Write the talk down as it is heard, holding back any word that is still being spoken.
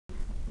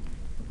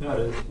No, it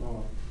is.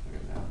 Oh,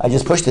 I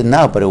just pushed it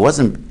now, but it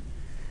wasn't.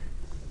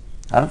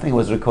 I don't think it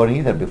was recording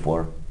either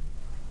before.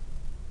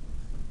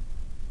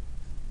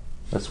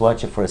 Let's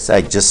watch it for a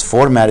sec. Just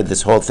formatted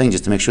this whole thing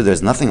just to make sure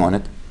there's nothing on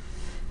it.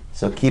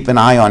 So keep an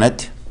eye on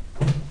it.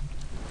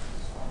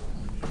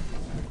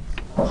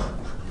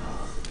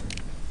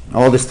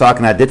 All this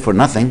talking I did for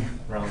nothing.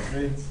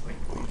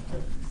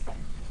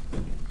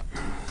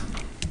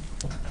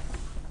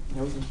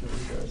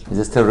 Is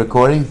it still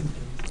recording?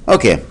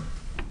 Okay.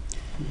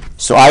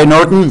 So I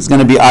Norton is going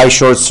to be I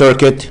short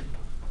circuit,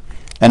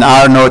 and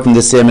R Norton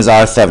the same as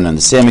R Thevenin,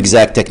 the same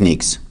exact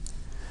techniques.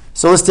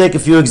 So let's take a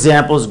few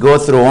examples, go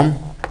through them.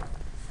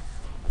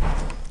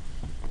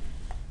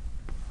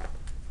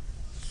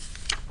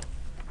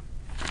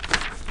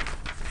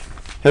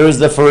 Here is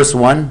the first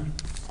one.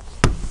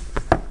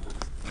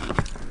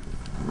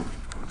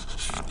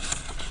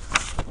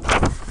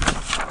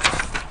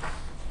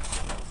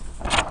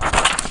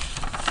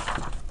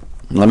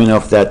 Let me know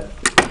if that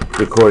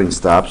recording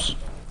stops.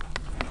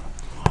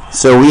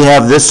 So we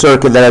have this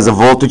circuit that has a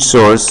voltage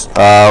source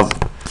of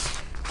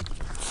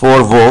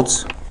 4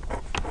 volts.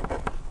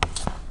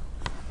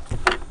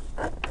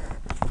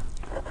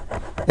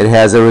 It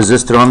has a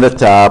resistor on the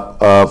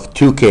top of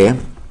 2K.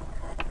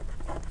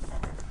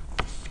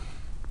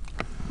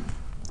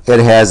 It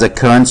has a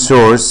current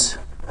source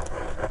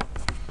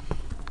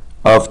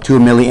of 2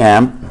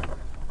 milliamp.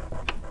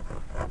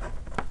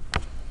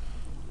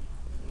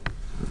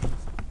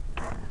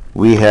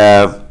 We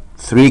have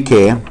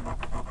 3K.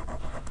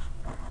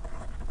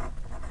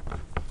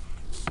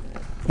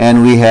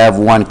 And we have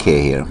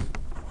 1K here.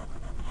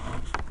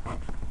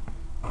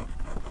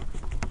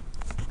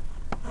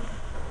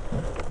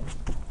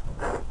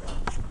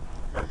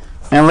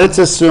 And let's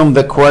assume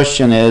the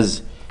question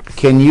is,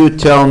 can you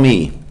tell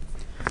me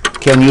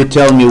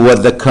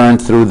what the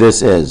current through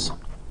this is?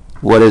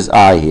 What is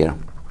I here?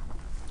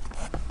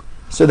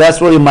 So that's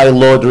really my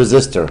load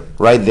resistor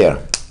right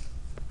there,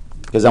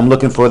 because I'm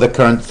looking for the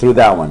current through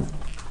that one.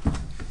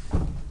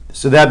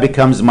 So that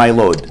becomes my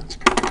load.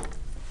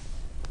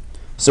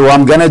 So what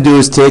I'm going to do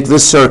is take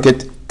this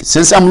circuit.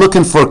 Since I'm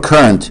looking for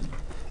current,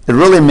 it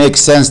really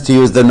makes sense to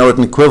use the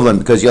Norton equivalent,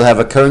 because you'll have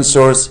a current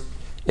source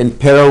in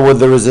parallel with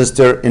the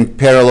resistor in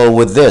parallel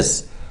with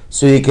this.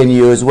 So you can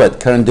use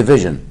what? Current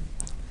division.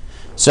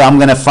 So I'm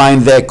going to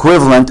find the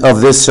equivalent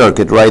of this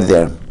circuit right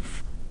there.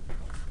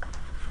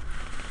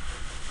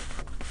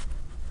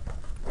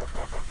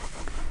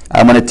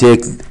 I'm going to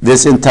take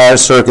this entire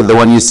circuit, the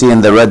one you see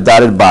in the red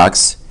dotted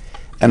box,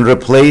 and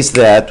replace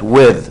it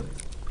with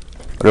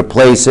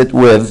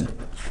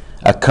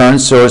a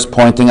current source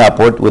pointing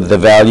upward with the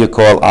value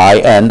called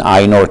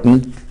I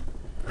Norton,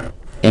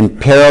 in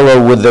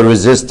parallel with the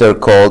resistor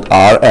called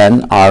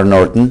R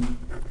Norton.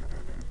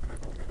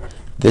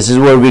 This is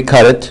where we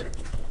cut it.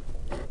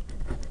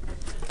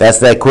 That's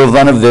the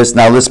equivalent of this.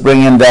 Now let's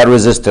bring in that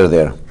resistor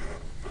there.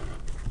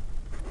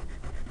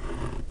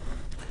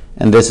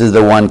 And this is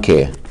the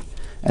 1K.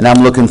 And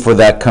I'm looking for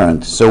that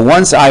current. So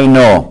once I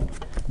know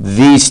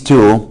these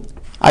two,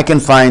 I can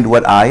find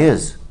what I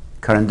is,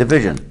 current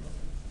division.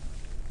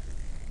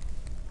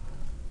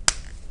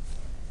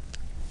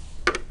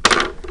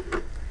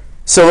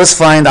 So let's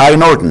find I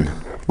Norton.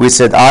 We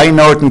said I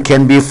Norton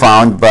can be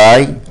found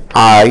by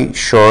I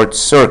short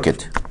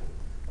circuit.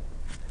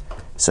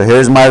 So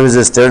here's my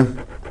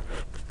resistor,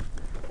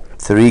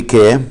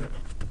 3K,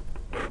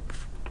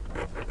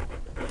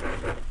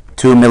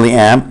 2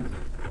 milliamp,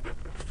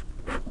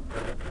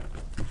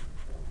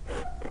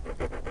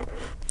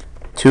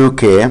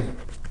 2K,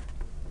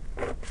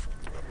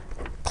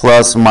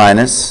 plus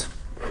minus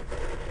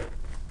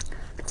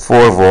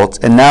 4 volts.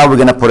 And now we're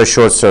going to put a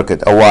short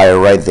circuit, a wire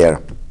right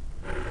there.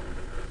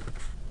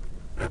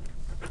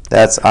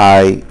 That's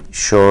I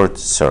short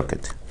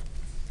circuit.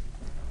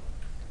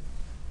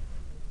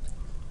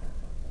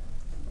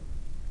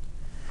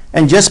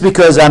 And just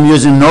because I'm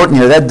using Norton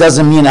here, that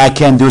doesn't mean I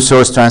can't do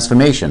source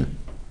transformation.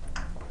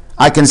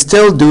 I can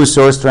still do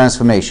source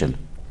transformation.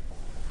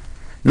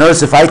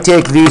 Notice if I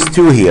take these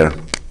two here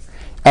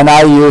and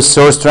I use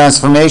source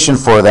transformation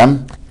for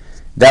them,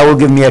 that will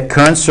give me a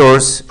current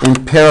source in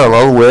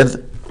parallel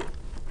with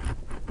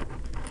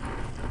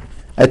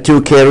a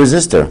 2K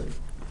resistor.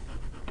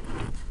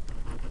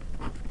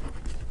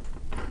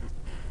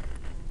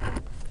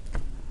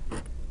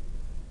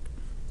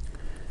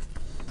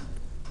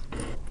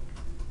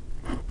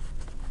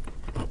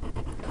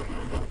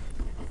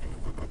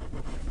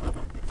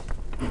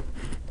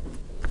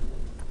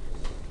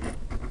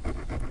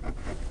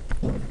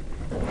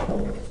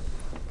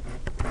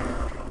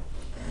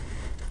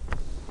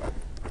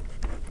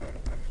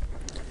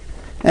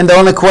 And the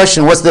only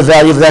question, what's the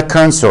value of that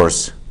current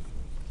source?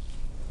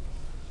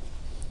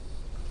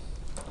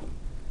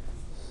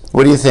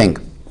 What do you think?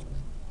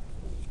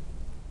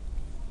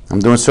 I'm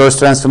doing source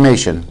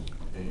transformation.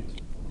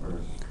 8.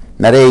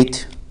 Not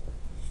 8.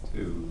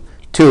 2.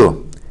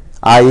 2.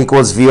 I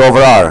equals V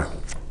over R.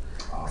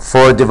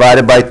 4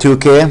 divided by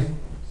 2K,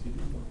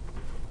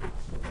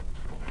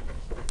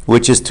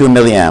 which is 2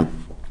 milliamp.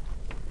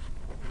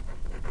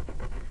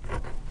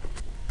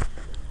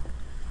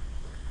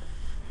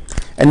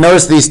 And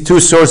notice these two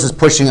sources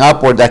pushing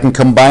upward, I can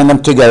combine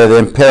them together, they're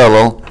in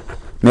parallel,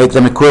 make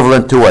them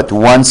equivalent to what?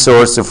 One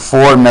source of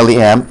 4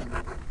 milliamp,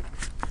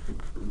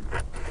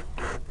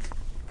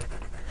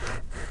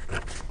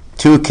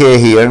 2K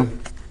here,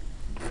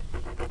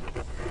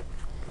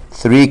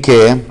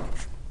 3K,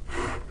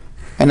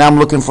 and I'm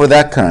looking for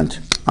that current,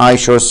 I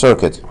short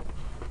circuit.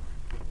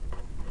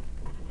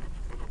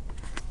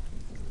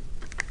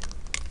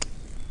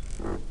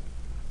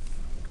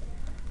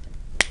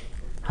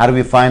 How do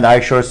we find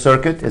I short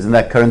circuit? Isn't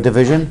that current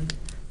division?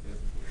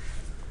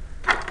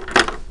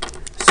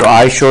 So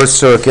I short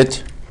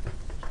circuit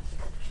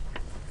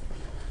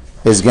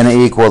is going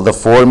to equal the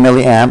 4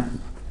 milliamp.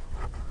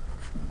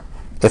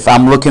 If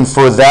I'm looking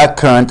for that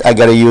current, I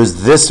got to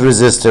use this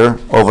resistor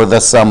over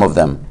the sum of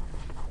them.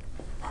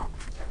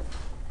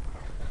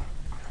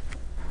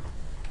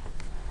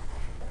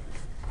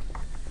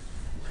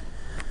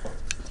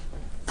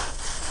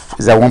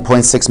 Is that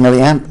 1.6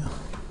 milliamp?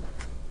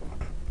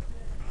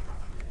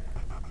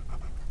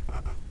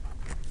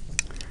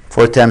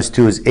 4 times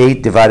 2 is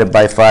 8, divided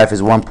by 5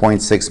 is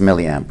 1.6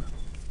 milliamp.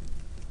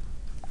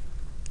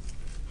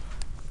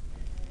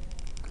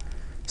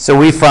 So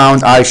we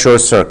found I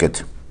short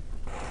circuit.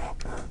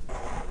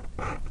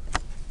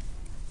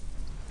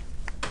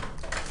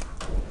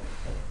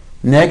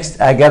 Next,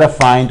 I gotta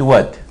find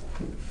what?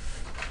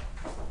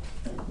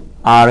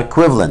 R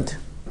equivalent,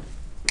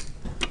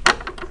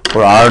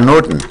 or R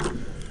Norton.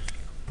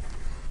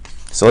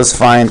 So let's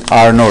find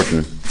R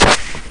Norton.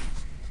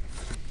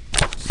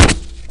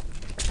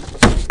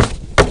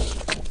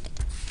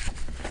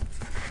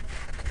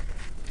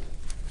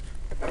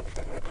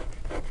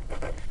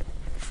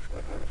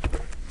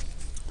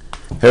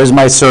 Here's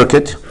my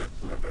circuit,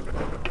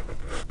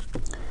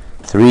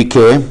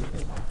 3K,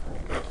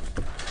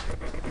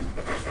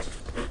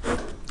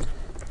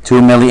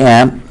 2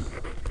 milliamp,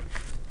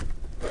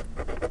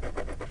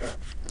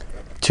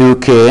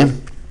 2K,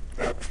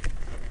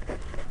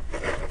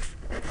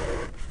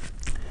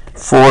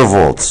 4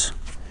 volts.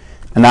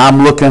 And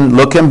I'm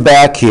looking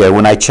back here,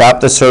 when I chop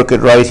the circuit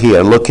right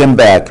here, looking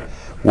back,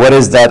 what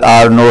is that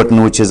R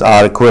Norton, which is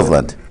R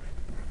equivalent?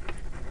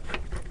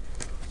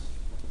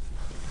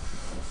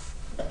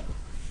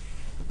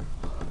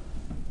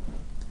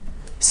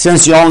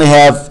 Since you only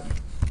have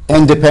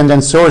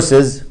independent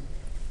sources,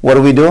 what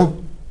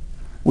do?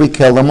 We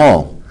kill them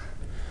all.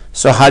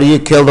 So how do you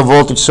kill the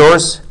voltage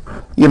source?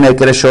 You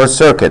make it a short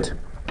circuit.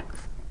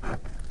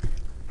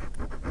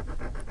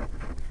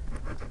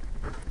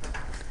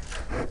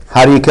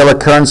 How do you kill a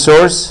current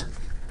source?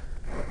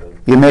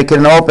 You make it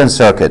an open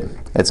circuit.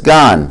 It's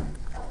gone.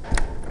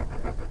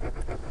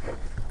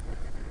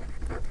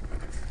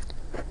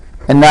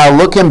 And now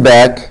looking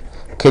back,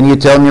 can you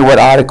tell me what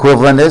R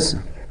equivalent is?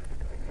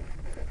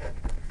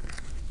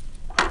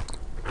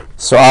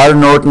 So R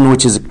Norton,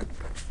 which is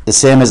the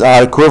same as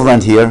R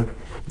equivalent here,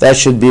 that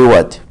should be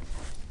what?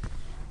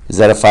 Is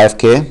that a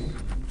 5K?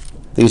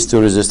 These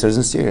two resistors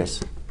in series.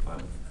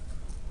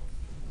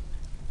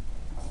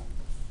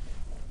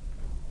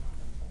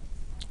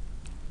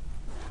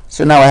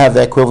 So now I have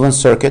the equivalent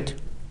circuit.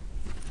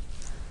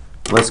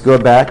 Let's go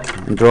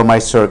back and draw my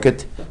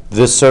circuit.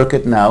 This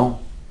circuit now,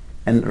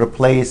 and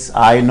replace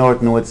I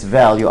Norton with its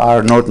value,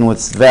 R Norton with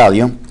its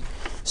value.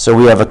 So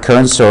we have a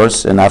current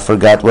source, and I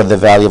forgot what the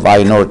value of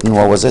I Norton,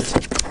 what was it?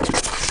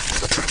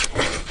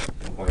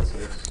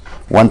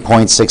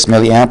 1.6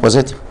 milliamp, was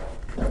it?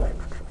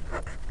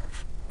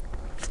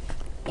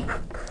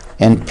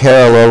 In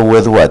parallel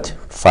with what?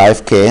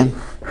 5K.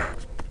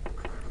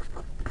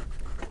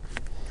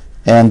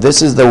 And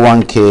this is the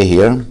 1K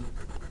here.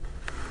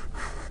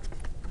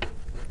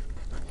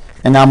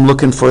 And I'm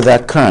looking for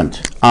that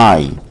current,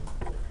 I.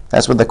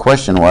 That's what the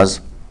question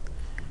was.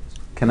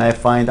 Can I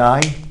find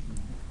I?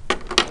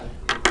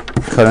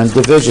 Current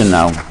division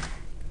now.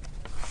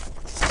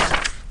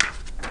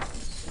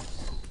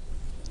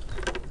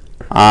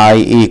 I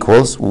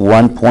equals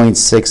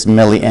 1.6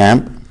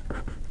 milliamp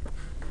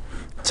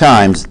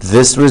times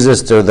this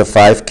resistor, the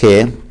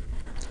 5K,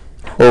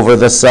 over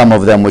the sum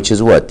of them, which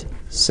is what?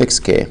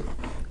 6K.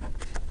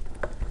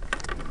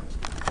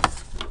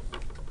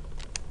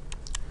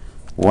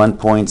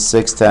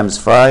 1.6 times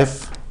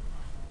 5,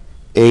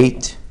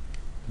 8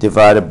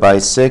 divided by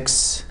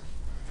 6,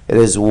 it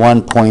is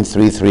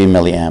 1.33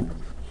 milliamp.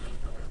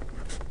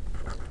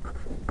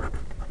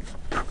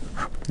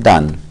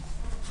 Done.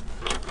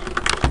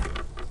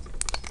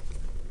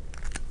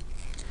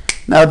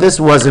 Now this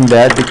wasn't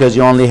bad because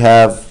you only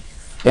have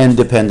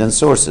independent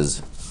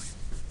sources.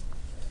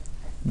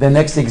 The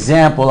next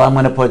example, I'm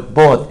going to put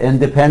both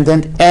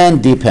independent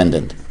and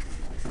dependent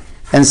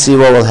and see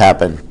what will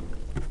happen.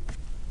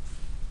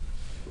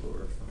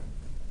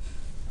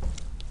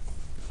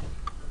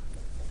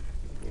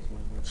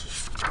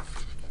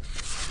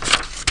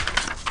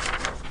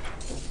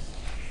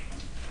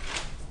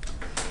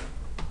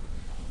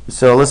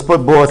 So let's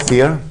put both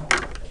here.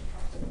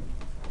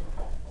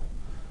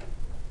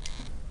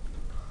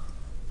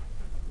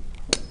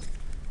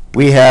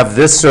 We have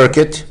this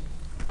circuit.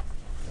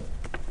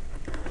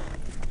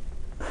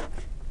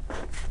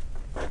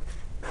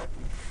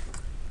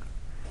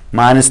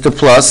 minus to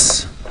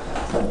plus.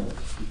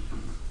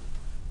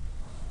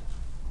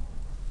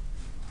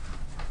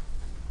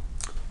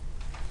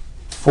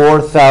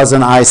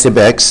 $4,000 I sub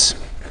x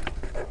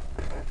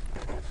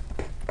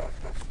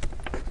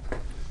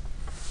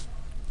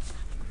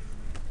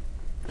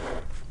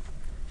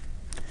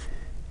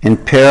in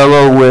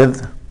parallel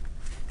with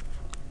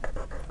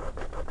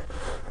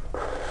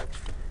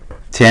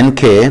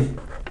 10K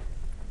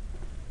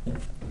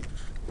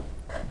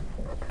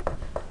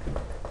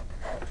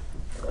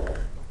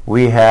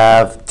we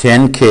have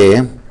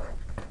 10K.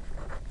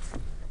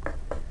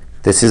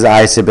 This is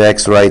I sub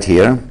x right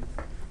here.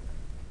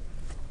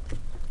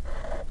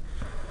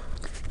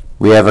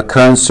 We have a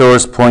current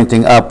source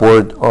pointing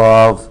upward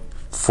of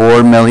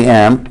 4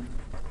 milliamp.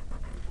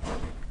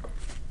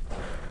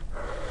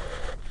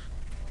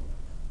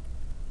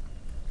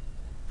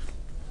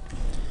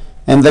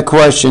 And the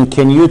question,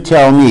 can you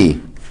tell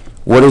me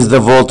what is the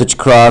voltage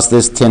across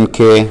this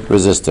 10K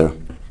resistor?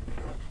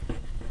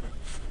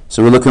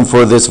 So we're looking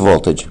for this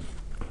voltage,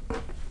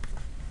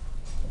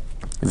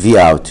 V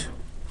out.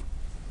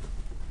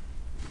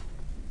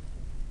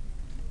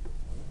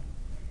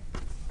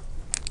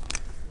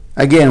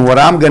 Again, what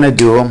I'm going to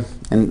do,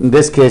 and in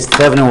this case,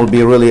 Thevenin will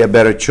be really a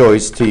better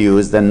choice to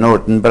use than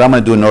Norton, but I'm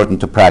going to do Norton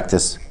to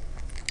practice.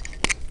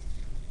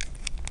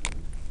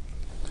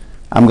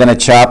 I'm going to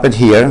chop it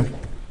here.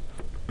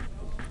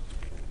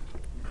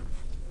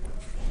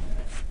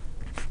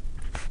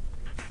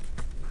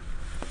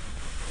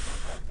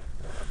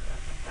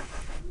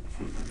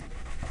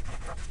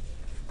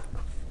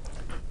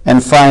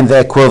 And find the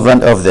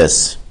equivalent of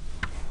this.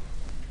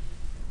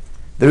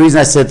 The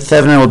reason I said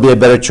Thevenin will be a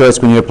better choice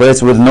when you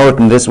replace it with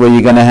Norton, this way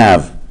you're going to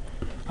have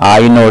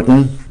I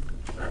Norton,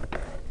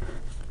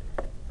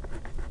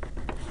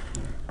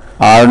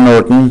 R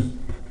Norton,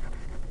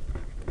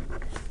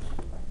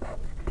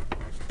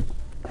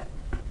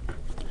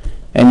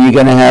 and you're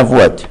going to have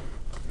what?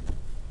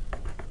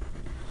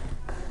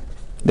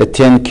 The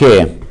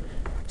 10K.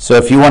 So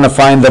if you want to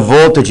find the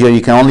voltage here,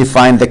 you can only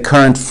find the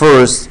current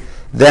first,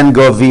 then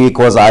go V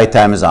equals I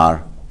times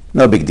R.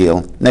 No big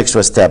deal. Next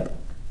step.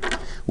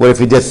 What if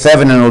you did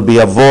Thevenin, it would be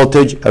a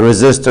voltage, a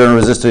resistor, and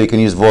a resistor you can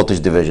use voltage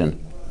division.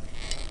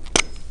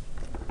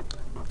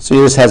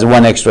 So this has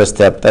one extra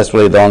step. That's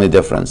really the only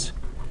difference.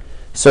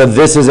 So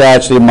this is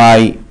actually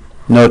my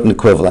Norton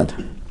equivalent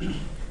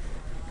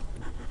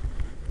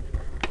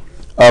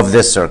of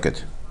this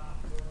circuit.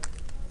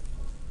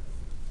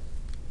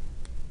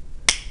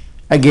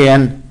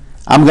 Again,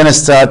 I'm going to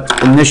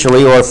start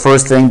initially, or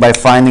first thing, by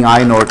finding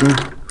I Norton.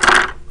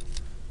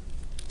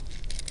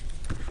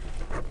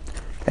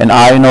 And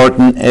I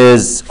Norton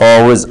is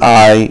always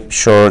I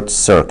short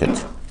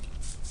circuit.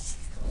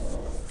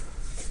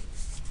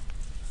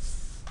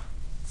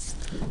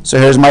 So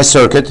here's my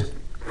circuit.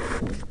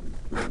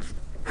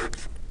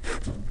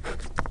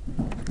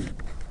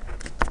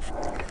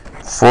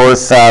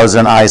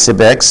 $4,000 I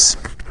sub x.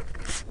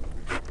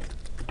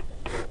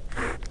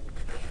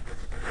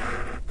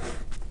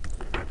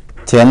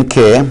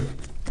 $10K.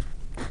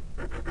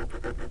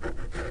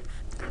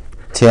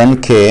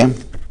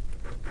 $10K.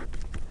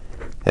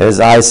 Here's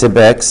I sub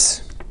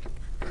x.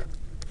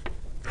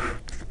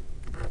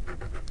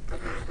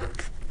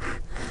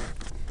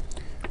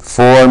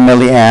 $4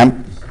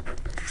 milliamp.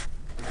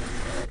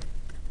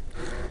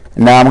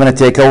 Now I'm going to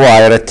take a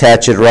wire,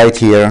 attach it right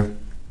here,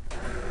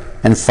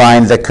 and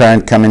find the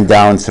current coming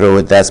down through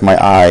it. That's my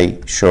I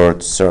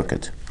short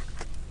circuit.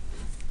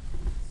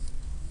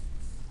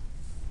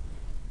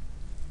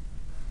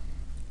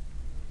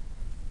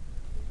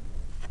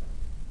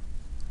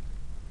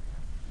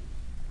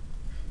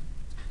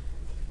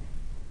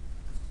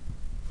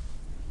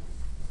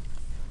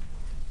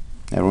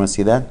 Everyone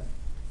see that?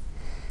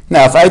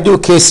 Now, if I do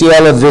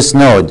KCL of this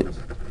node,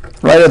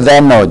 right at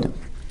that node,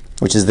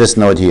 which is this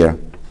node here,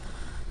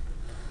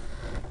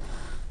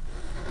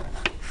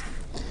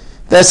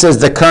 that says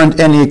the current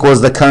in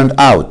equals the current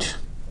out.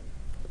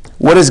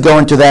 What is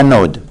going to that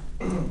node?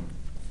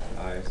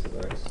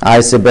 I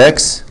sub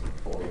x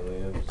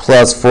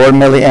plus 4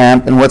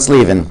 milliamp, and what's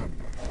leaving?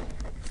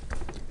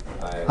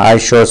 I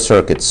short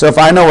circuit. So if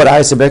I know what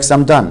I sub x,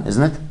 I'm done,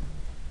 isn't it?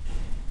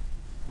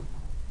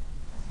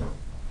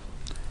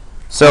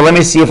 So let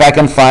me see if I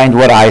can find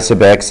what I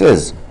sub x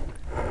is.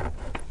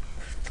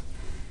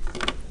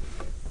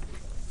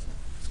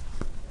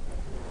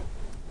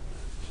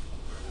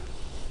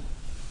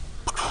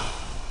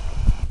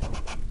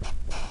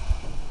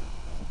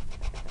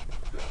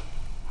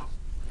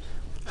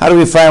 How do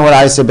we find what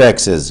I sub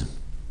x is?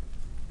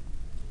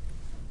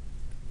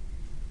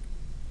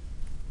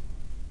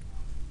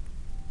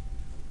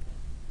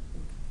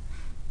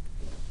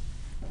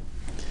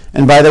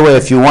 And by the way,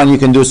 if you want, you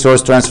can do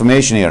source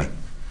transformation here.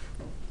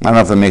 I don't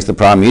know if it makes the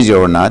problem easier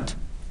or not.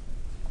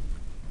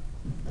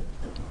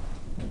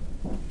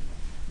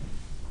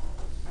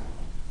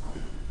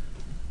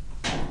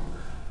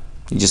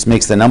 It just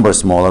makes the number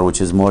smaller,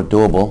 which is more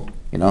doable,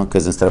 you know,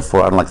 because instead of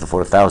 4, I don't like the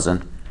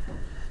 4,000.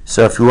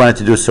 So if you wanted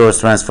to do source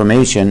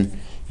transformation,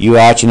 you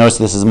actually notice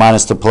this is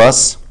minus to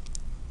plus.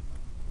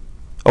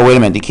 Oh, wait a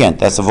minute, you can't.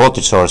 That's a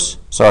voltage source.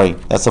 Sorry,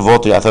 that's a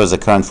voltage. I thought it was a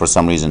current for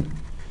some reason.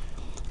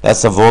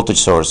 That's a voltage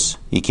source.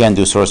 You can't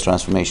do source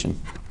transformation.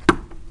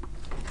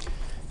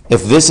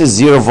 If this is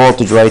 0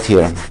 voltage right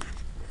here,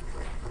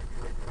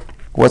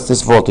 what's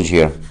this voltage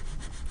here?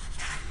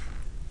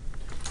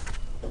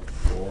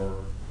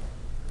 4.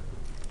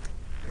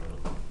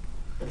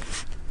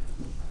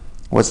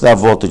 What's that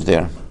voltage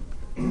there?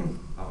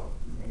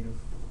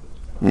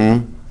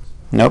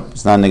 Nope,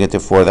 it's not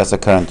 -4. That's a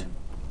current.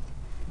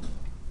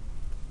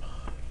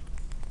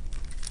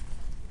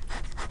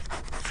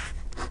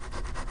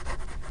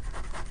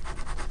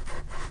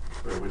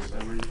 Wait, which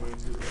side were you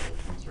pointing to?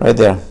 Right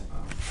there.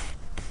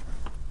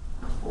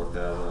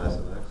 4,000 S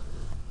of X?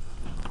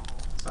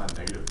 It's not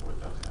negative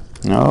 4,000 S of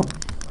X. Nope.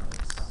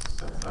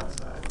 That's that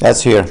side.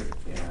 That's here.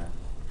 Yeah.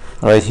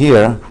 Right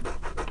here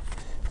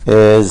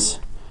is,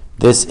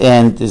 this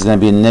end is going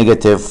to be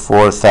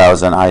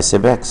 -4,000 I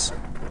sub X.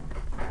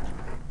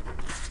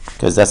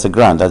 Because that's a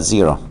ground, that's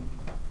 0.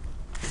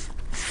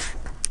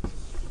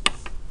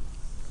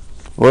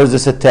 Where is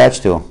this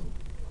attached to?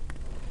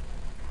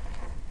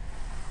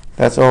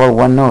 That's all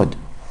one node.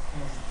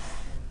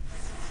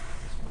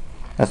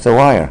 That's the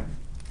wire.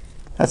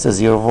 That's a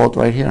 0 volt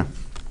right here.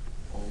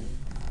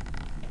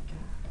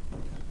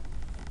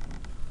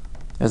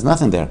 There's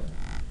nothing there.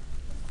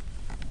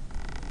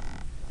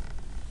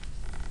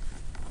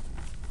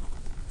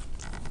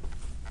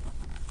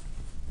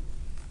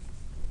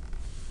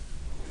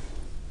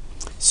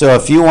 So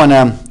if you want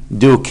to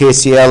do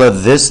KCL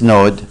of this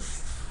node,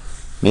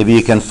 maybe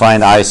you can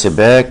find I sub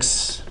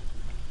X.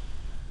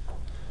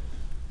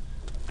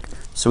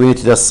 So we need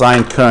to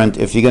assign current.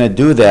 If you're going to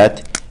do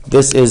that,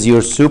 this is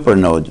your super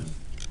node.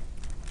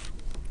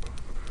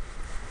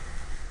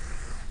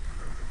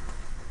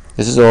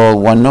 This is all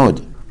one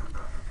node.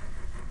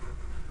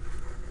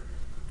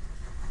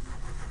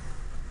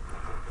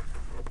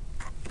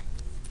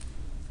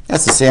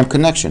 That's the same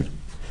connection.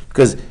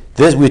 Because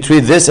this, we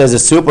treat this as a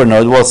super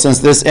node. Well, since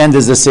this end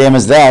is the same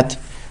as that,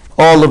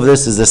 all of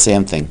this is the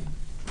same thing.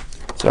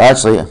 So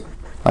actually,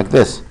 like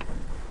this.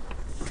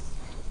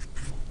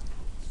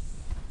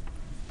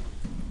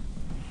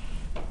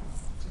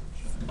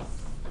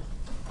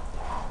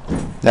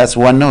 That's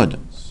one node.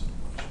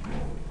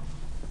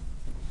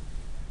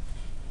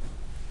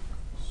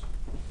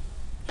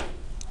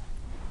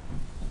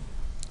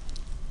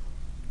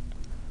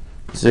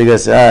 So you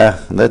guys,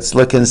 let's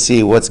look and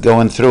see what's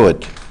going through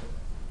it. So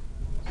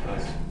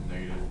that's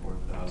negative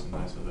 4,000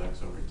 S of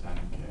X over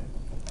 10K.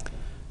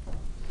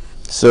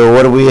 So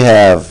what do we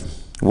have?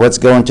 What's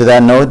going to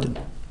that node?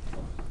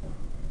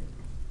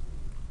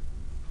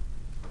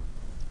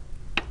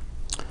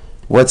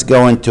 What's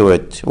going to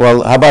it?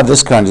 Well, how about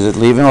this current? Is it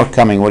leaving or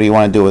coming? What do you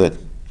want to do with it?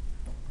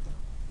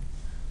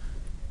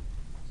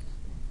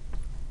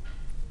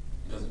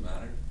 Doesn't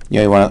matter.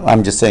 Yeah, you want.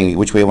 I'm just saying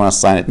which way you want to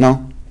assign it.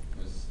 No,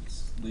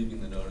 It's leaving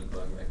the node and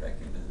going right back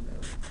into the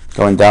node.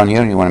 going down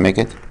here. You want to make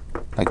it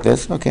like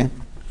this? Okay.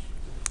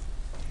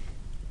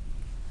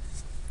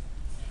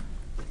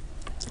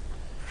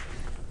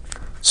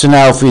 So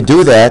now if we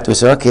do that, we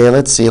say, okay,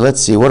 let's see.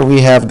 What do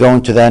we have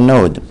going to that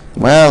node?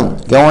 Well,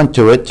 going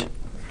to it,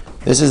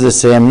 this is the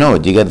same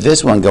node. You get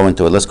this one going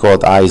to it. Let's call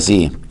it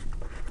IZ.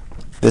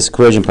 This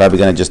equation probably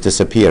going to just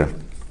disappear.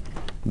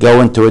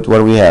 Going to it, what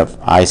do we have?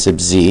 I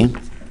sub Z.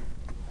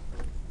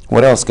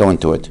 What else going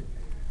to it?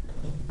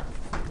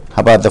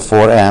 How about the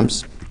 4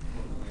 amps?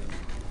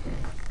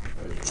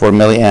 4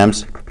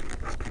 milliamps. I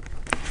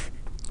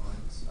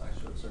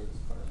short circuits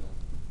part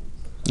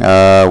of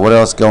that. What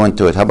else going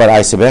to it? How about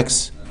I sub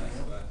X? And I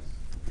sub X.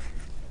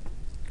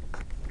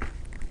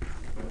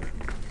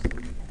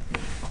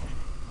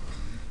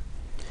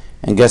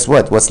 And guess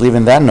what? What's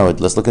leaving that node?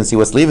 Let's look and see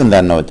what's leaving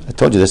that node. I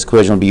told you this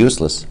equation will be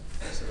useless.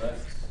 I sub X.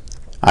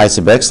 I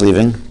sub X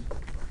leaving.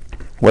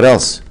 What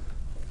else?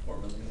 4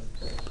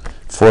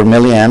 milliamps. 4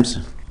 milliamps.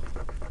 And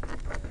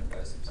I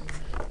sub Z.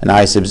 And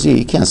I sub Z.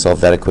 You can't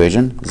solve that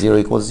equation. 0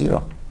 equals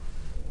 0.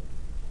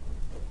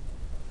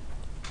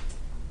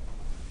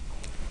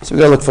 So we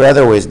got to look for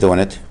other ways of doing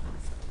it.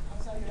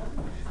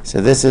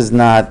 So this is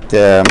not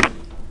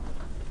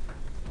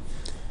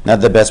not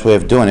the best way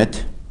of doing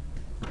it.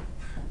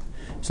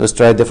 So let's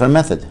try a different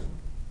method.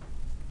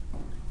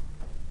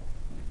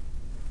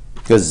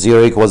 Because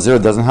 0 equals 0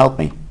 doesn't help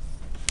me.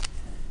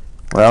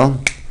 Well,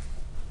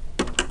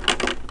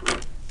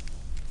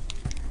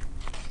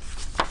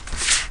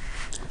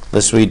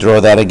 let's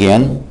redraw that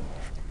again.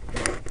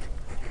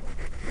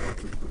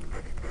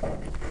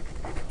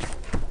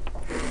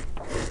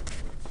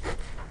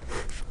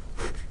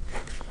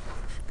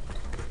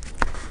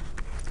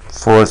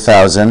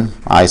 $4,000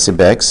 I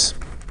sub X.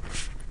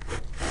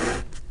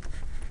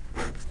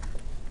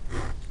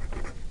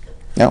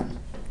 No.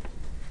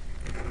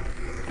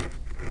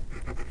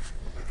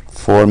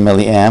 4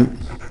 milliamp.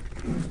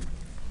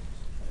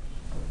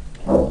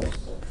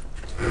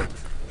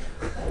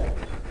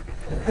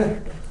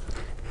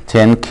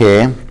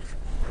 $10K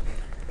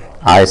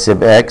I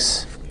sub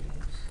X.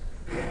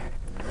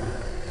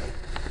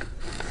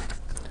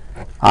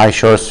 I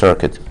short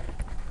circuit.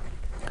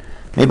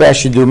 Maybe I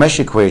should do mesh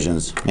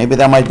equations. Maybe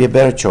that might be a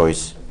better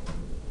choice.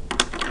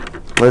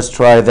 Let's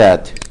try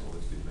that.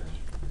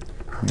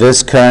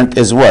 This current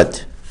is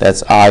what?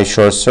 That's I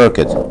short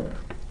circuit.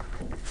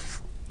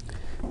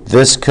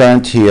 This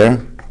current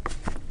here,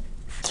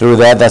 through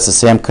that, that's the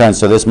same current,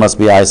 so this must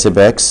be I sub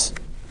x.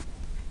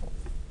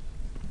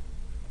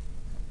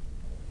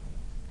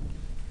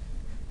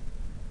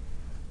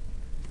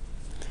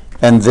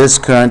 And this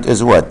current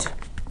is what?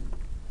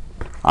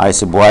 I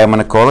sub y, I'm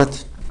going to call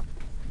it.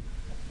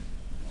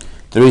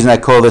 The reason I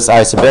call this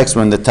I sub x,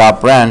 when the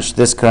top branch,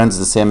 this current is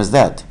the same as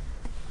that.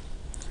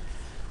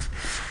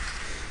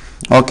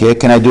 Okay,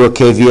 can I do a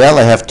KVL?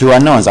 I have two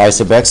unknowns, I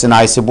sub x and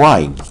I sub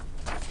y.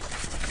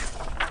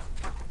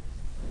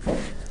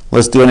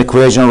 Let's do an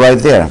equation right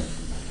there.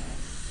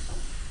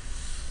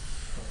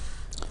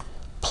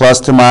 Plus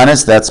to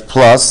minus, that's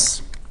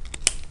plus.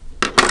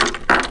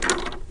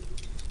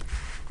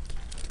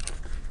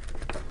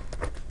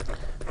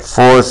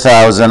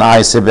 $4,000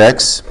 I sub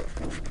x.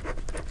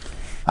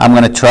 I'm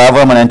going to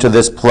travel, I'm going to enter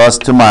this plus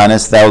to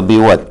minus. That would be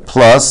what?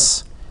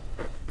 Plus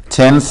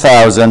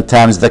 10,000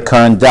 times the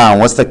current down.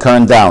 What's the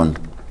current down?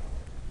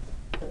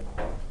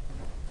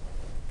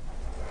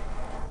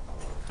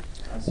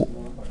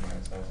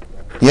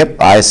 Yep,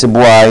 I sub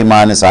y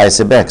minus I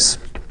sub x.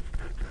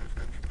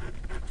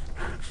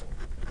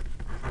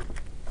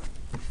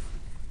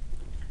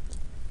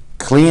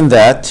 Clean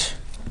that.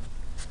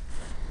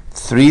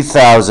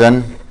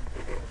 3,000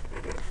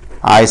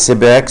 I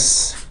sub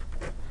x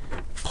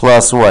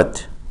plus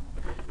what?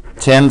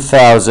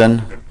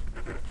 10,000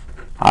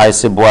 I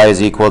sub y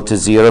is equal to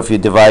 0 if you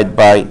divide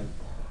by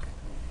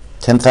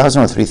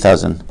 10,000 or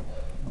 3,000?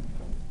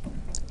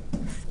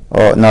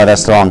 Oh, no,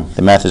 that's wrong.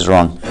 The math is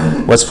wrong.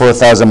 What's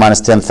 4,000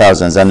 minus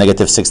 10,000? Is that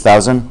negative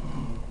 6,000?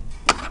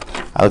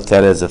 I looked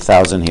at it as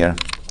 1,000 here.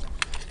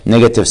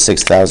 Negative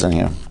 6,000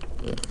 here.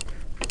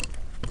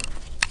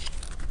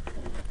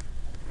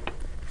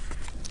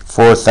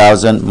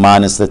 4,000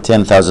 minus the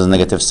 10,000 is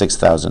negative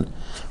 6,000.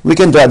 We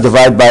can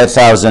divide by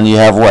 1,000. You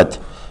have what?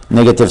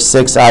 Negative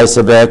 6 I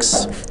sub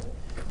x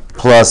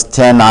plus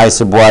 10 I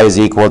sub y is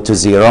equal to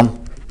 0.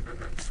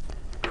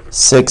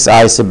 6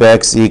 I sub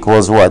x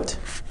equals what?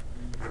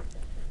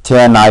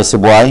 10 I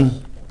sub y,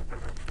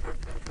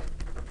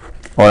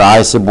 or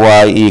I sub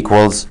y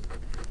equals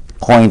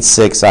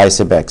 0.6 I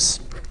sub x.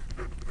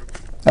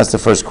 That's the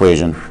first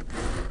equation.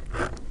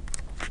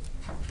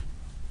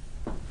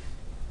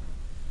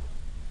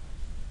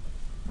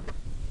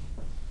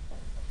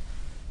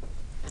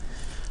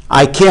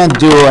 I can't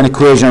do an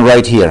equation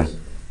right here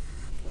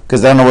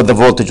because I don't know what the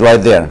voltage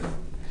right there.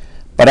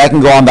 But I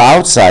can go on the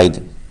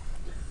outside.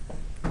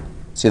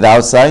 See the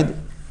outside?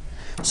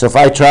 So if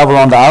I travel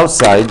on the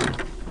outside,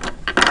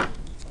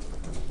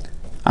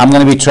 I'm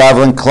going to be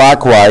traveling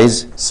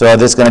clockwise, so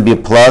this is going to be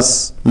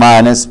plus,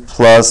 minus,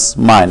 plus,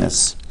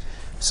 minus.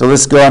 So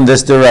let's go in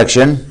this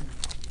direction.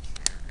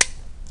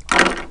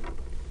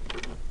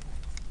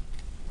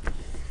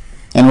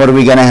 And what are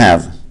we going to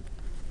have?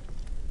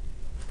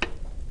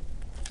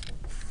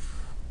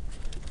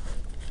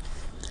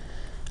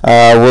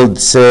 We'll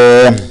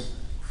say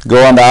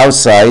go on the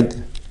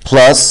outside,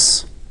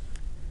 plus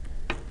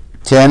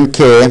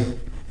 10k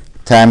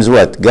times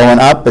what? Going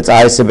up, it's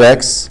I sub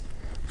x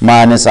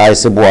minus I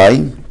sub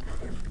y.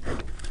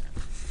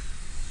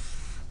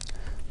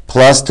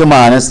 Plus to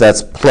minus,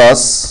 that's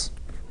plus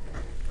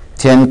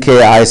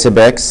 10k I sub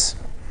x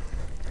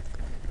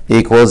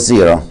equals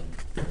 0.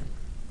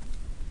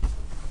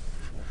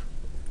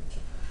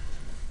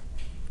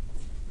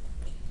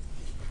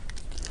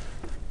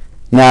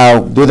 Now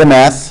do the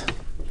math.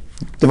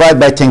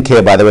 Divide by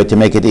 10k, by the way, to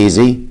make it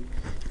easy.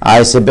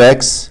 I sub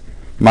x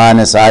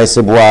minus I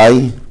sub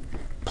y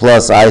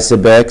plus I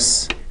sub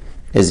x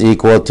is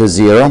equal to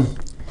 0.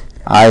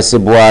 I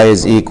sub y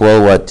is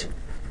equal what?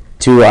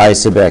 2 I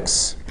sub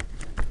x.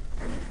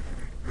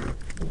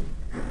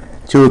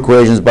 Two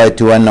equations by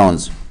two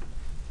unknowns.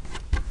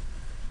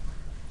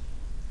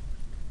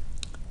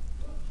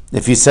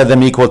 If you set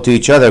them equal to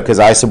each other, because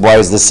I sub y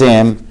is the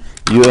same,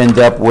 you end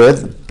up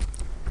with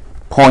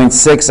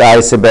 0.6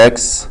 I sub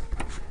x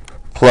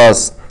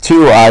plus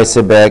 2 I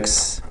sub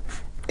x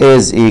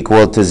is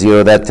equal to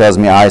 0. That tells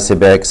me I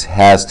sub x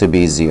has to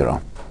be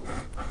 0.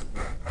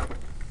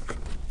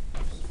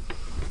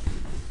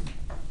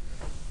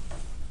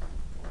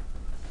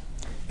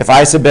 If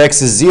I sub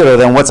x is 0,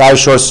 then what's I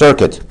short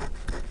circuit?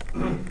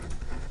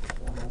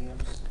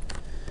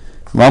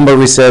 Remember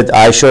we said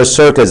I short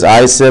circuit is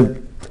I sub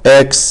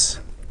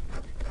x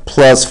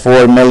plus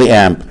 4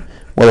 milliamp.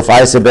 Well, if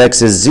I sub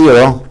x is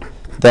 0,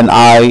 then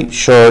I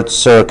short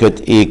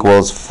circuit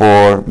equals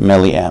 4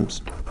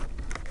 milliamps.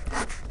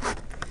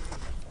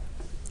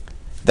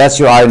 That's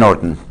your I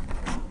Norton.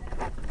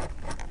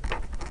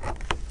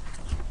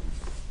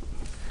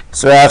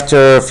 So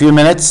after a few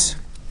minutes,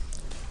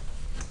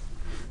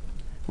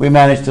 we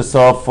managed to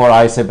solve for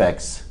I sub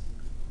x.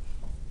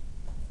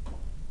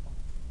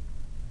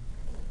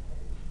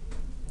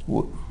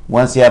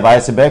 Once you have I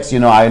sub x, you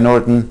know I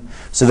Norton.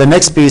 So the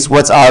next piece,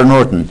 what's R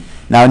Norton?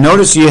 Now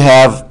notice you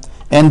have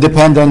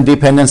independent,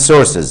 dependent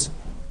sources.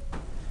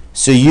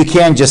 So you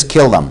can't just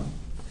kill them.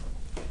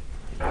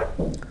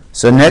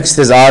 So next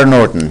is R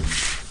Norton.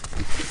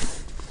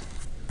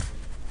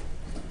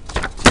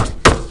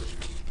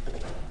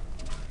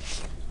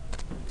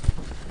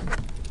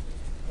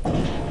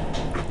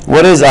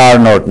 What is R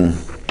Norton?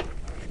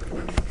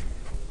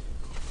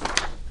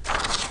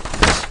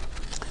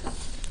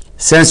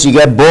 Since you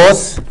get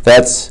both,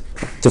 that's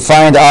to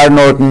find R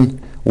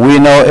Norton, we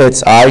know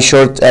it's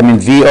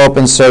V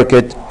open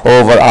circuit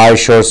over I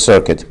short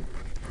circuit.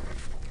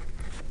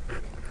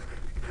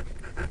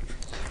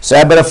 So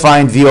I better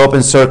find V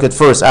open circuit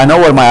first. I know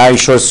what my I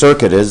short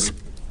circuit is.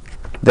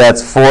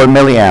 That's 4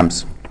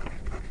 milliamps.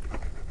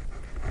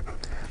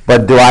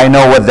 But do I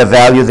know what the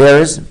value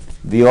there is?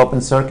 V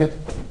open circuit?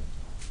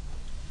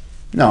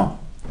 No.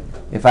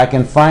 If I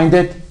can find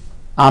it,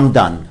 I'm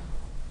done.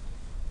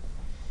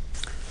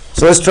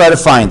 So let's try to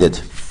find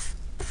it.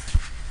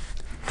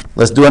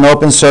 Let's do an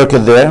open circuit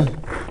there.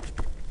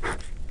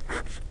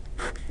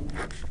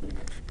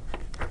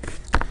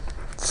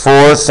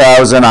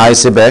 4,000 I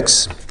sub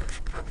x.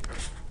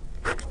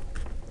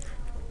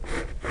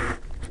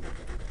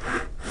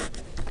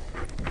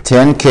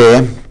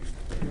 10K,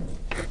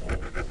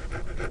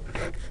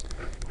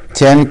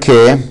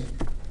 10K,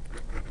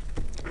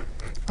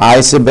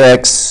 I sub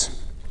x,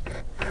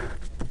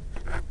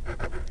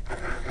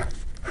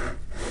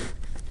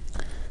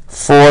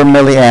 4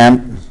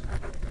 milliamp,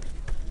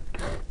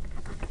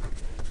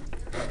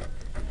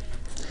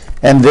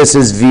 and this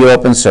is V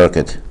open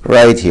circuit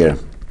right here.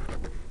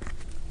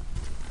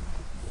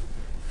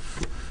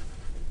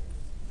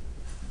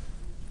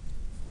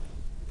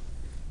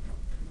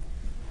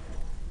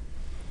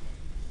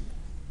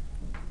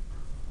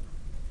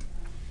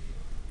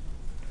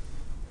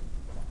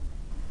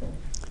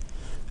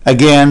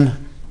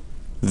 Again,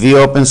 V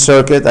open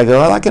circuit. I go,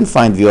 well, I can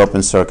find V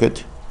open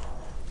circuit.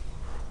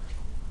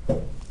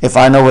 If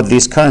I know what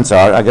these currents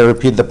are, I got to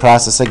repeat the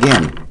process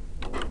again.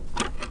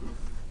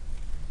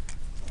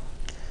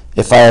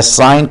 If I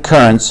assign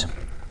currents,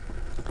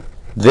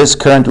 this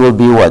current will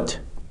be what?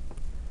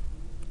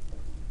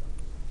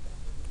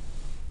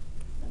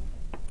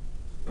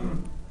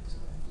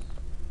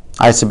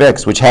 I sub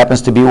x, which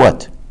happens to be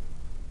what?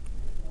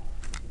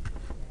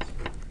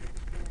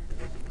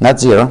 Not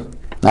 0.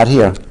 Not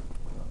here.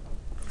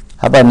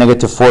 How about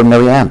negative 4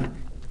 milliamp?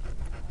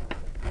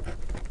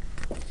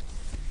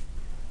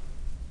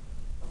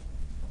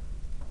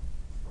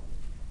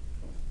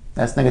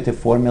 That's negative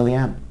 4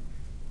 milliamp.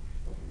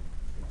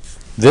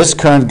 This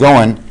current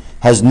going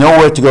has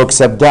nowhere to go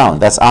except down.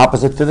 That's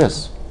opposite to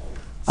this.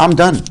 I'm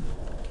done.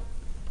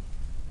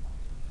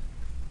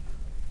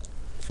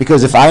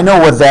 Because if I know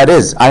what that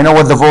is, I know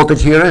what the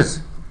voltage here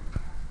is.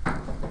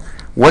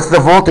 What's the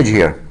voltage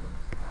here?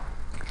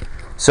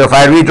 So if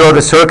I redraw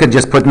the circuit,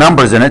 just put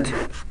numbers in it.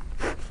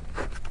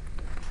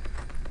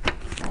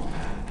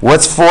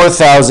 What's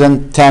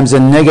 4,000 times a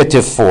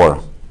negative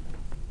 4?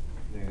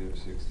 Negative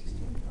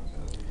 16.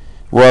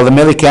 Well, the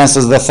milli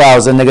cancels the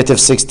 1,000, negative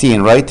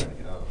 16, right?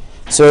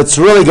 So it's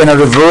really going to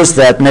reverse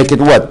that, make it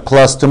what?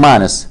 Plus to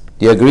minus.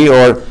 Do you agree?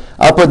 Or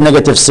I'll put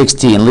negative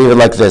 16, leave it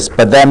like this.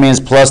 But that means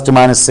plus to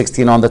minus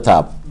 16 on the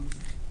top.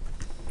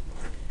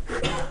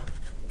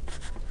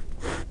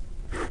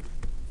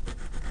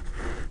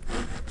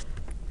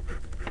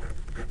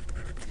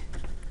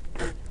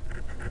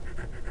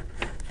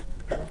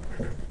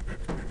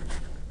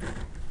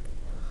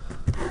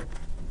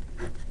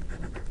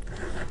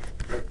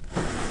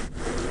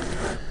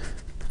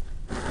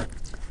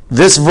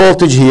 This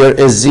voltage here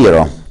is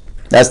 0.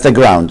 That's the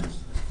ground.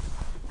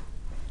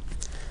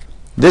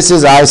 This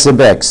is I sub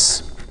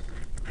x.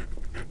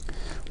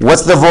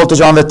 What's the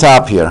voltage on the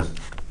top here?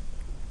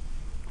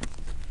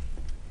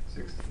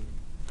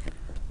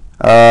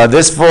 16.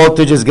 This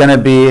voltage is going to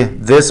be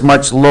this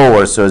much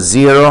lower. So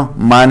 0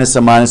 minus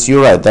a minus,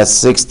 you're right, that's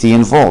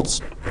 16 volts.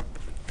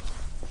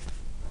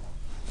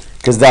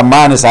 Because that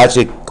minus is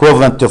actually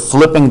equivalent to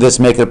flipping this,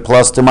 make it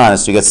plus to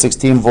minus. So you get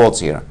 16 volts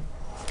here.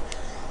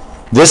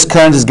 This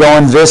current is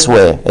going this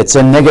way. It's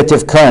a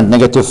negative current,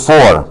 negative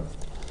 4.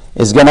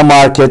 It's going to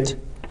mark it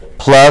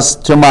plus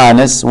to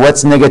minus.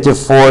 What's negative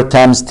 4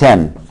 times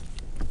 10?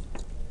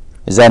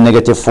 Is that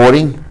negative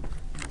 40?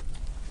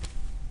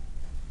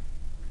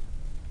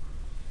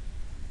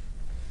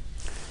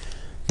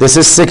 This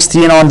is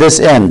 16 on this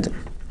end.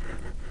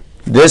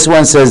 This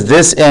one says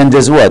this end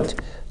is what?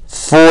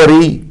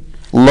 40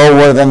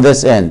 lower than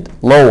this end.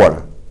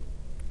 Lower.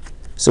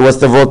 So what's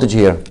the voltage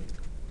here?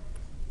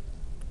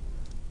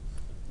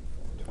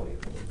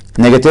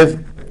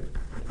 Negative.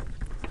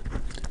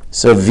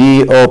 So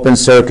V open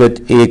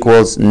circuit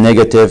equals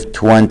negative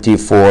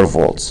 24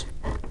 volts.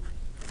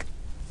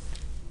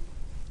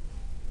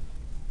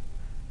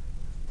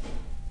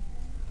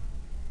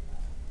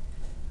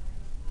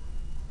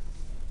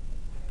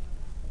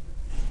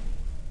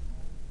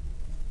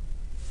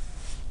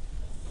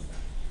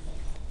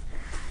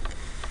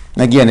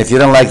 Again, if you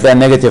don't like that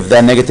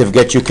negative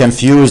gets you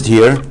confused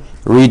here.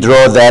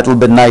 Redraw that a little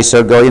bit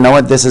nicer. Go, you know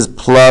what? This is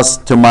plus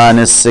to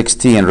minus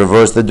 16.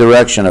 Reverse the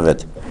direction of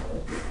it.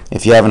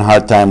 if you're having a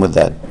hard time with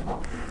that.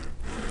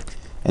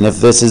 And if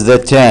this is the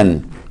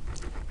 10,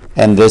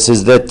 and this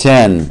is the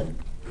 10,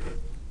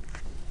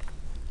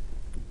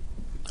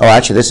 oh,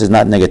 actually, this is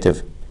not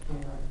negative.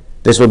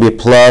 This will be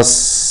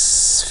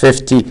plus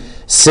 50,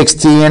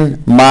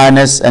 16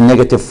 minus a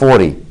negative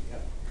 40.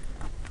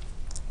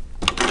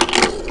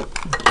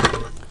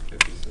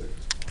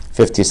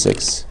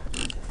 56.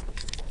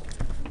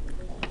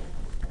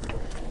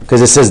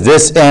 Because it says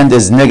this end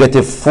is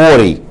negative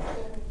 40,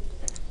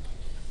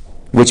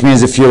 which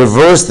means if you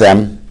reverse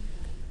them,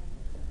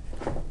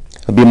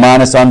 it'll be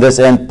minus on this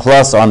end,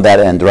 plus on that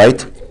end,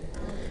 right?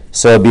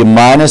 So it'll be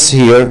minus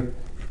here,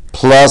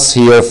 plus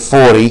here,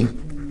 40.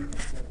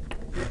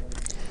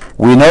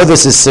 We know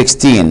this is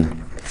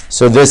 16,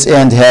 so this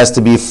end has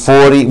to be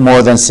 40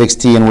 more than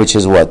 16, which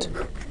is what?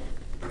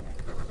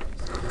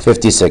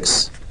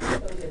 56.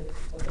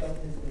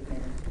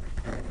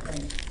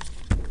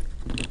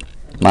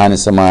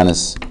 Minus a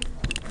minus.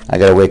 I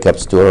gotta wake up,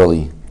 it's too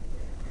early.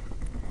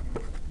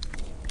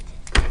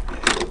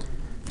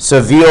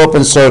 So V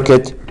open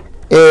circuit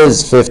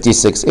is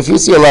 56. If you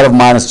see a lot of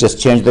minus,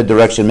 just change the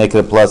direction, make it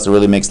a plus. It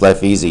really makes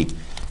life easy.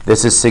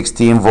 This is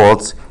 16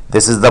 volts.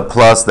 This is the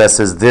plus. That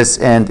says this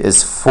end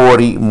is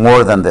 40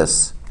 more than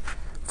this.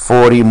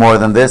 40 more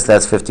than this,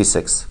 that's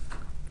 56.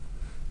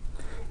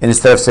 And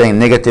instead of saying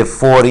negative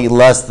 40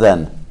 less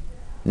than,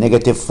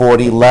 negative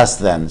 40 less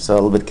than, so a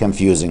little bit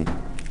confusing.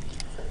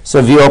 So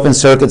V open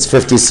circuit's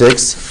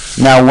 56.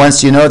 Now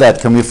once you know that,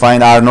 can we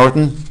find R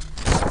Norton?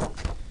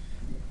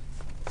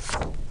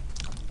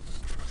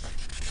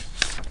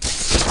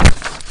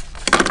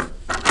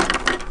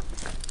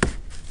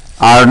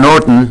 R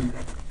Norton,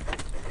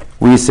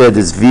 we said,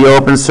 is V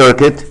open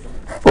circuit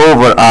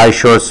over I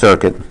short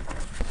circuit.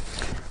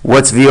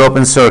 What's V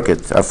open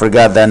circuit? I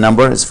forgot that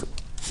number. It's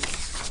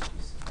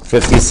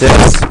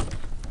 56.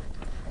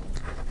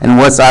 And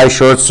what's I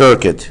short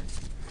circuit?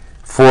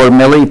 4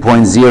 milli,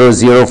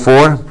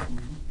 0.004.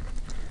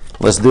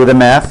 Let's do the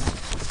math.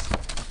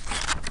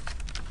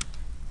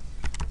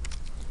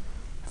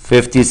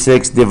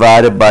 56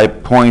 divided by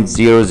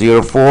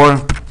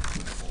 0.004.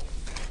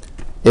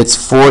 It's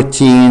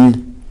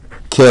 14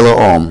 kilo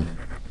ohm.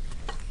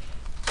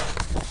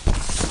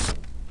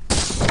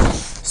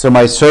 So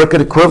my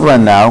circuit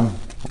equivalent now,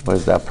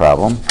 where's that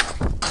problem?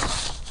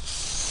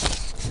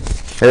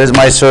 Here's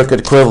my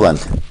circuit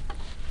equivalent.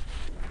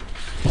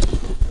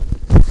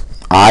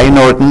 I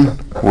Norton,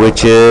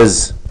 which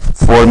is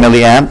 4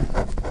 milliamp,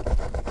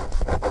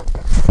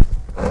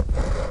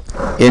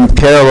 in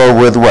parallel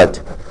with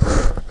what?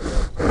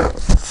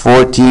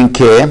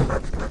 14K.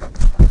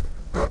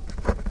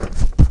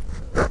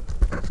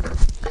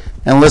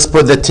 And let's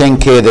put the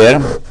 10K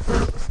there.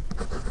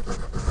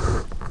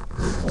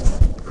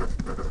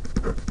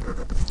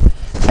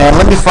 And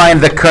let me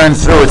find the current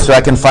through it so I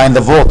can find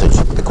the voltage.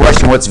 The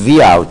question, what's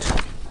V out?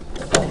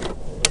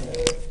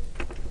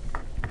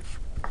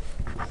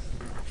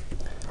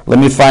 Let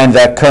me find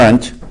that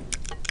current.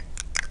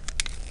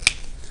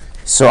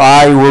 So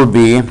I will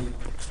be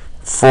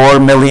 4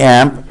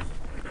 milliamp.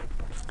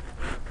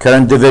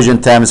 Current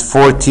division times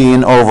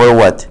 14 over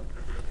what?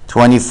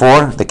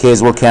 24. The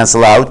K's will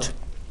cancel out.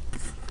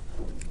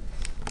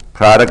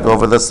 Product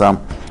over the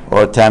sum.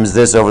 Or times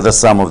this over the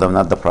sum of them,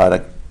 not the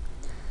product.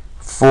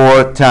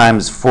 4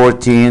 times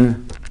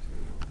 14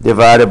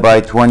 divided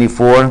by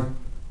 24.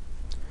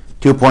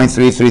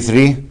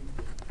 2.333.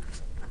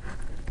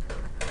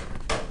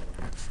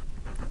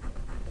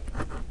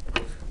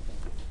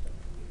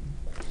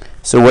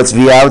 So what's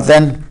V out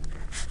then?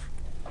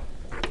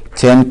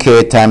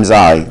 10K times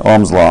I,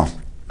 Ohm's law.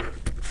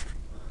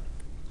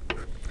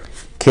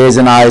 K's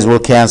and I's will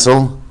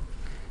cancel.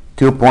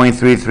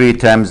 2.33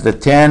 times the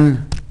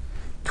 10,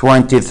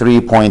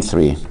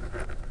 23.3.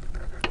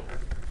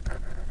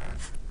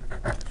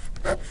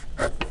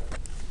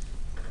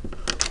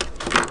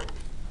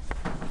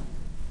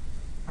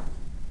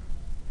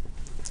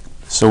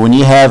 So when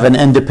you have an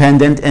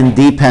independent and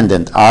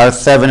dependent, R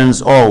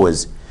Thevenin's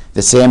always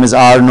the same as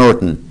R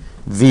Norton.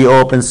 V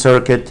open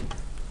circuit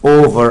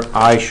over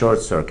I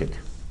short circuit.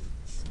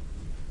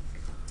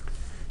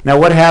 Now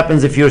what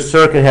happens if your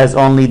circuit has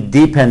only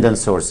dependent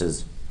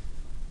sources?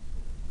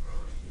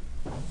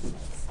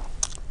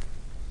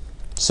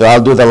 So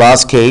I'll do the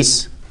last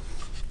case.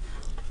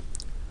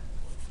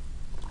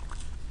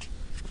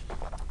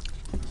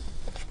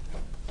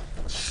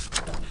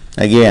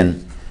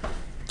 Again,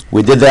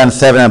 we did that on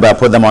Thevenin, but I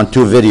put them on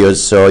 2 videos,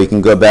 so you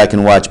can go back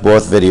and watch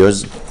both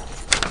videos.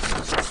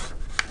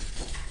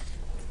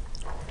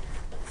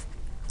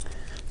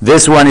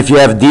 This one, if you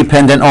have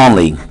dependent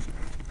only,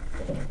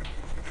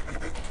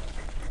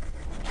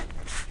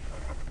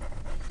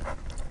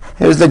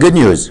 here's the good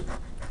news.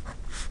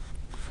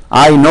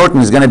 I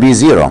Norton is going to be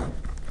 0.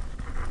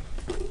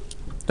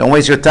 Don't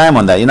waste your time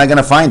on that. You're not going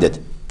to find it.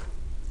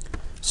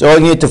 So all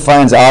you need to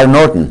find is R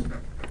Norton.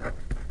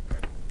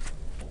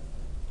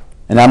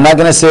 And I'm not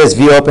going to say it's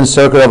V open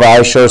circuit over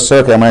I short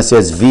circuit. I'm going to say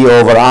it's V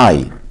over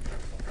I.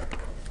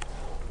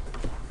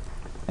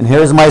 And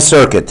here's my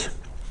circuit.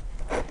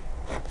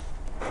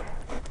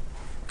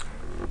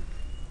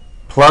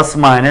 plus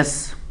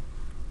minus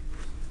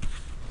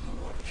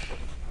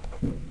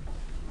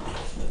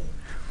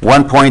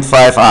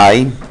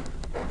 1.5i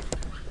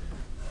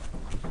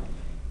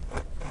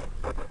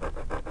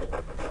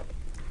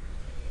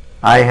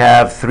I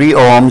have 3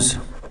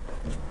 ohms,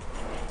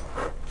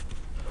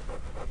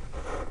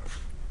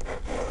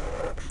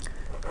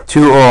 2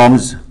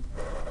 ohms,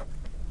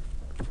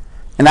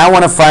 and I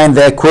want to find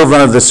the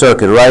equivalent of the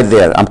circuit right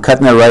there. I'm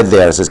cutting it right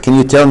there. It says, can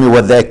you tell me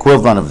what the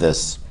equivalent of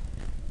this?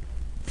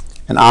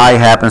 And I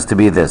happens to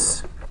be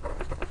this.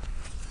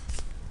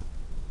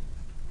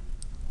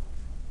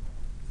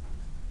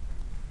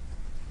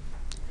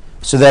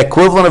 So the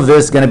equivalent of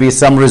this is going to be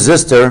some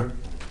resistor.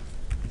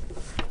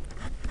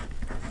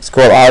 It's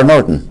called R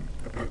Norton.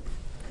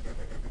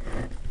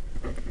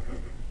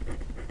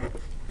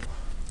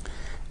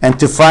 And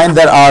to find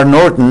that R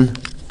Norton,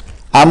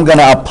 I'm going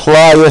to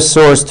apply a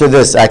source to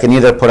this. I can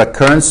either put a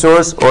current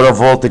source or a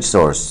voltage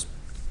source.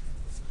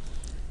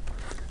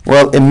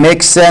 Well, it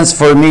makes sense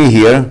for me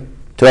here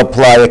to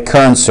apply a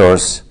current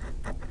source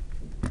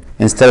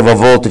instead of a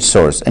voltage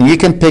source. And you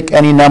can pick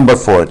any number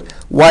for it.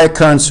 Why a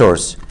current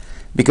source?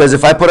 Because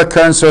if I put a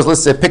current source,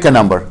 let's say pick a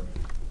number.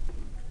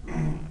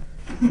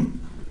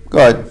 Go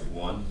ahead.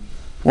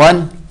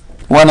 1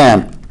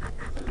 amp.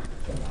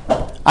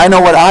 I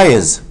know what I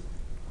is,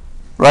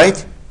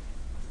 right?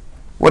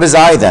 What is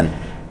I then?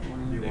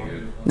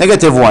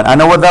 Negative 1. I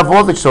know what that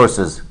voltage source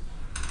is.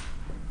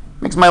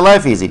 Makes my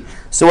life easy.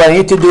 So what I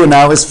need to do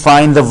now is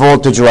find the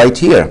voltage right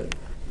here.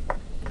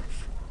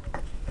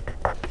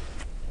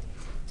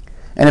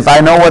 And if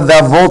I know what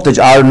that voltage,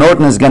 R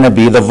Norton, is going to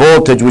be, the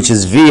voltage, which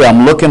is V,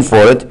 I'm looking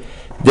for it,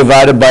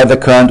 divided by the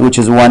current, which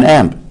is 1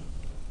 amp.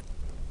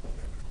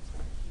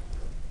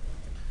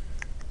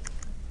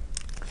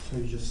 So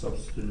you just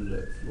substituted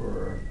it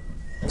for...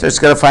 So it's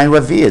got to find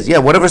what V is. Yeah,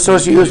 whatever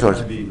source you use for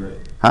it. V, right?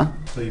 Huh?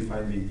 So you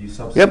find V. You Yep.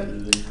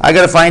 substituted it. I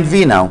got to find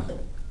V now.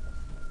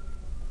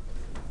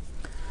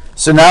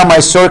 So now my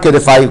circuit,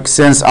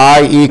 since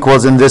I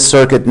equals in this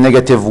circuit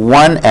negative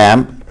 1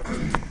 amp,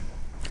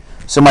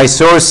 so my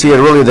source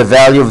here, really the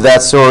value of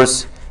that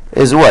source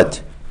is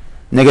what?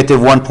 Negative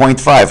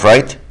 1.5,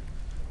 right?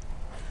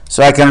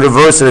 So I can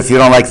reverse it if you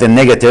don't like the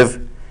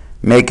negative.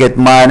 Make it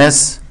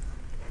minus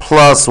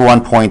plus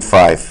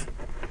 1.5.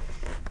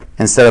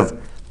 Instead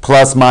of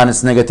plus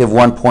minus negative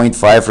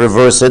 1.5,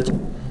 reverse it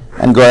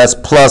and go as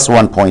plus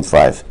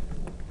 1.5.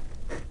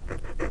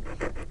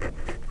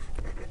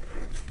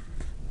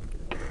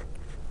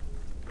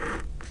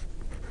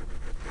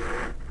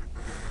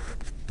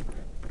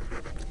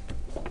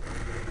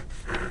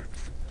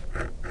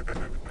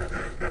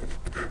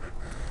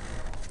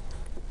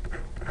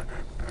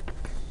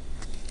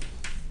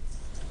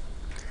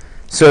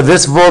 So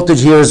this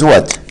voltage here is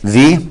what?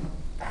 V.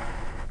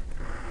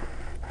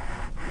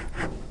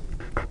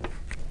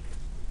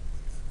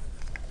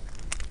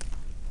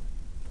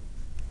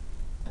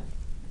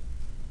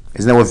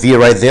 Isn't that what V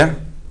right there?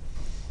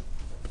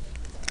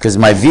 Because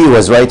my V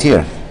was right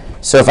here.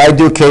 So if I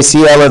do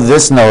KCL at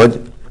this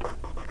node,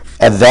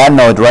 at that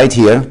node right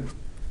here,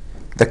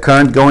 the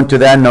current going to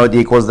that node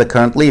equals the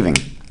current leaving.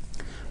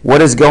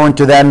 What is going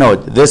to that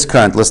node? This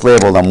current, let's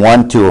label them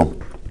 1, 2.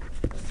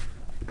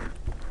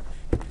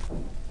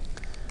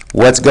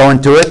 What's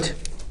going to it?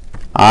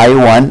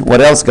 I1. What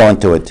else going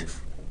to it?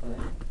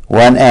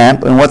 1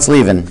 amp. And what's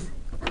leaving?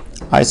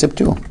 I sub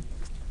 2.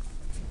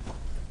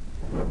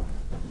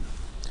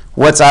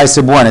 What's I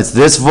sub 1? It's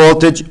this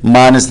voltage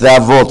minus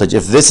that voltage.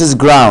 If this is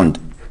ground,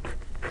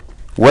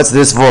 what's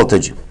this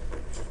voltage?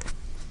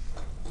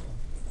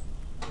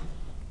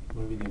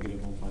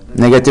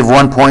 Negative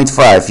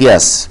 1.5,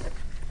 yes.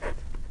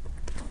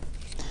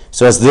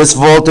 So it's this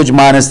voltage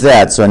minus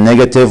that. So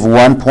negative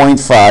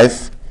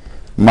 1.5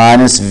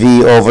 minus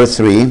V over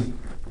 3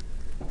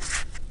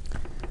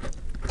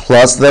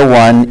 plus the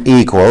 1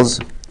 equals,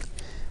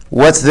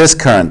 what's this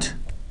current?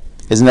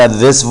 Isn't that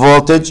this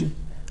voltage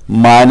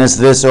minus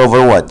this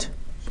over what?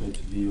 So it's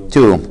V over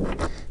 2.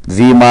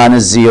 V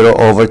minus 0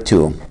 over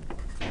 2.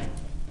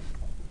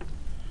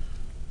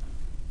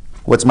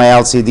 What's my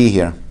LCD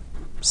here?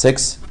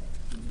 6?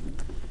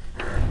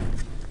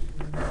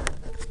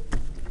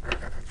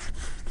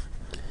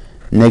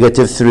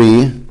 Negative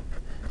 3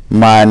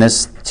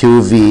 minus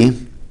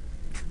 2V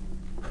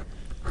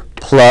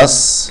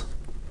plus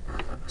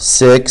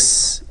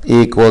 6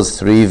 equals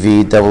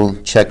 3V. Double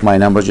check my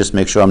numbers, just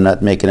make sure I'm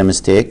not making a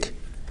mistake.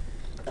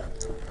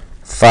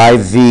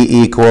 5V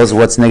equals,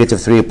 what's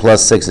negative 3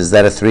 plus 6? Is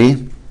that a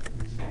 3?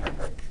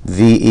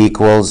 V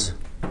equals,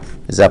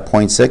 is that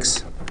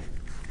 0.6?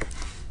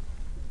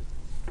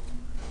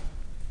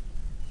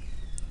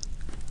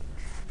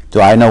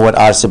 Do I know what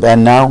R sub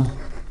n now?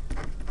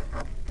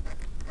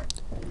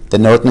 The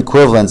Norton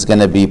equivalent is going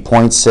to be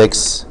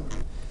 0.6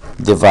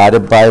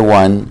 divided by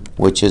 1,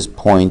 which is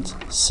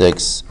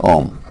 0.6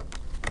 ohm.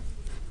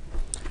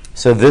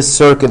 So this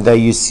circuit that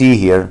you see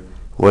here,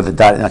 where the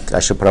dot, I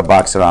should put a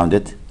box around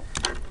it.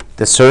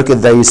 The circuit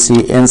that you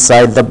see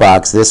inside the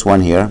box, this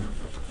one here,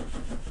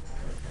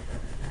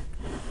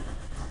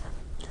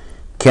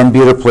 can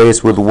be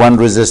replaced with one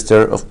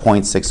resistor of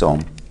 0.6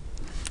 ohm.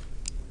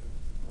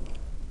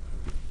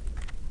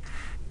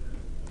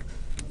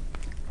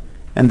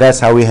 And that's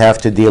how we have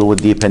to deal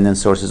with dependent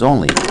sources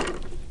only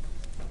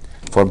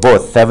for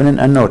both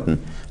Thevenin and Norton.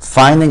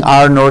 Finding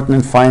R Norton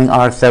and finding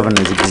R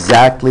Thevenin is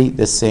exactly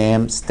the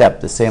same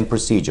step, the same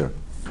procedure.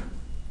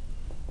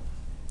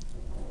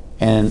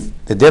 And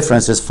the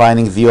difference is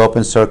finding V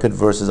open circuit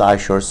versus I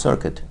short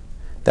circuit.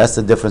 That's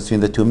the difference between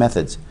the two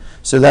methods.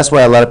 So that's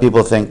why a lot of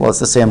people think, well, it's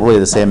the same, really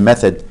the same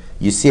method.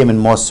 You see them in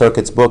most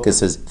circuits book, it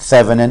says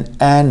Thevenin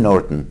and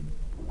Norton.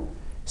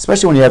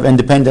 Especially when you have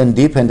independent and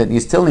dependent, you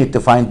still need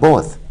to find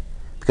both.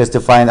 Because to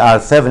find R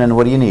Thevenin,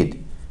 what do you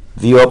need?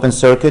 V open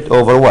circuit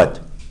over what?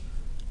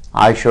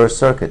 I short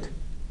circuit.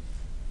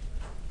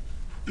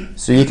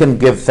 So you can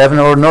give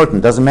Thevenin or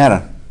Norton, doesn't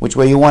matter which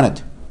way you want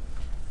it.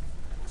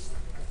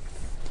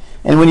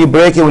 And when you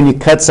break it, when you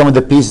cut some of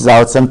the pieces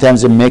out,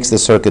 sometimes it makes the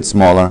circuit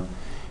smaller.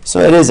 So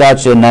it is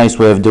actually a nice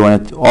way of doing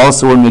it.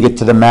 Also, when we get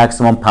to the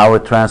maximum power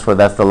transfer,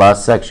 that's the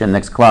last section,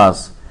 next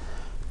class,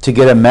 to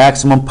get a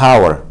maximum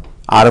power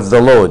out of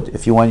the load,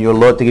 if you want your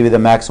load to give you the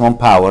maximum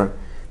power,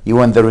 you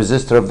want the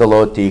resistor of the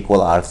load to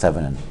equal R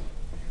Thevenin.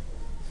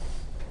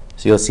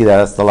 So you'll see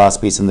that's the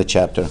last piece in the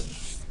chapter.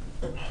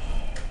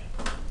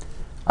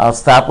 I'll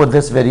stop with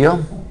this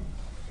video.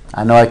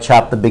 I know I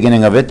chopped the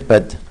beginning of it,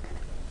 but